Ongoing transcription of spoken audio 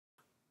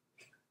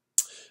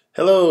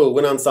Hello,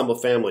 Wind Ensemble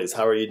families.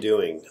 How are you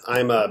doing?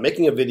 I'm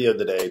making a video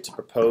today to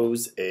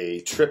propose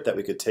a trip that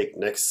we could take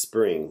next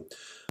spring.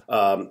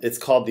 It's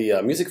called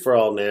the Music for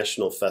All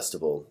National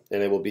Festival,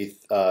 and it will be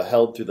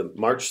held through the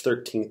March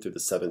 13th through the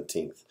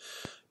 17th.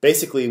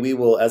 Basically, we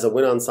will, as a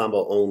wind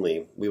ensemble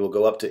only, we will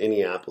go up to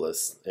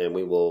Indianapolis, and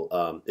we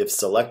will, if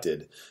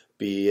selected,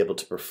 be able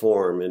to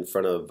perform in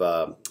front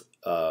of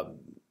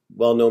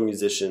well-known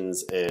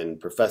musicians and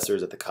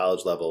professors at the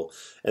college level,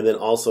 and then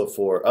also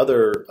for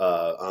other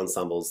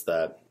ensembles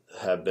that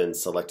have been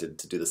selected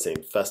to do the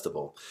same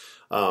festival.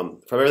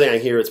 From everything I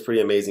hear, it's a pretty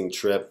amazing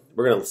trip.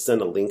 We're going to send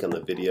a link on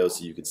the video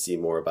so you can see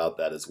more about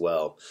that as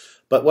well.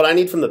 But what I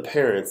need from the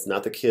parents,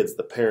 not the kids,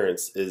 the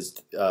parents,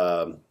 is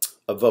a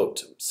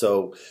vote.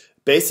 So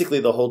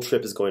basically the whole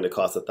trip is going to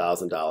cost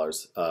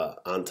 $1,000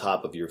 on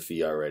top of your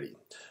fee already.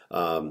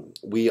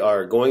 We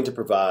are going to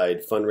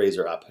provide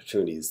fundraiser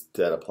opportunities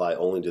that apply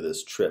only to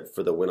this trip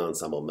for the Wind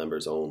Ensemble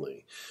members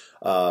only.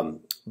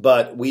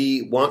 But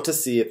we want to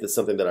see if it's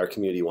something that our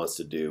community wants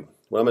to do.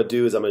 What I'm going to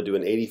do is I'm going to do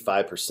an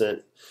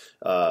 85%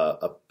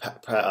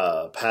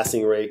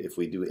 passing rate. If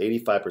we do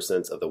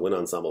 85% of the Wind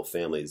Ensemble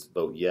families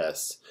vote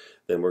yes,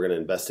 then we're going to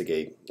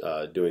investigate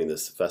doing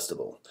this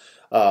festival.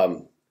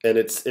 And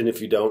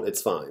if you don't,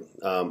 it's fine.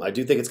 I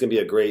do think it's going to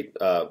be a great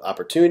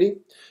opportunity,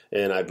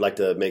 and I'd like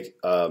to make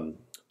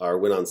our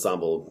wind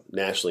ensemble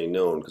nationally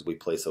known because we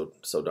play so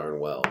darn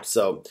well.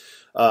 So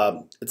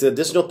it's an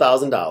additional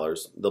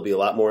 $1,000. There'll be a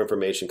lot more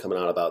information coming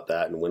out about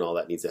that and when all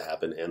that needs to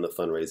happen and the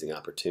fundraising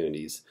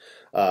opportunities.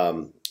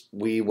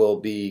 We will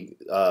be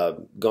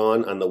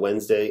gone on the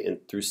Wednesday and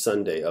through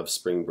Sunday of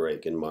spring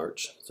break in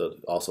March, so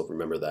also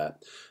remember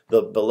that.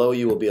 Below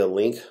you will be a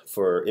link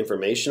for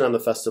information on the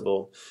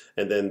festival,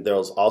 and then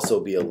there'll also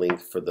be a link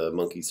for the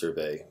monkey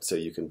survey, so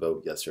you can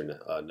vote yes or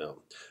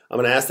no. I'm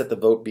going to ask that the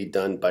vote be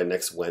done by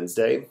next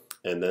Wednesday,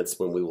 and that's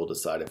when we will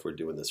decide if we're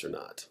doing this or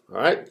not.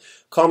 All right?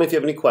 Call me if you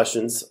have any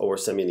questions or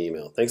send me an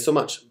email. Thanks so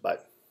much. Bye.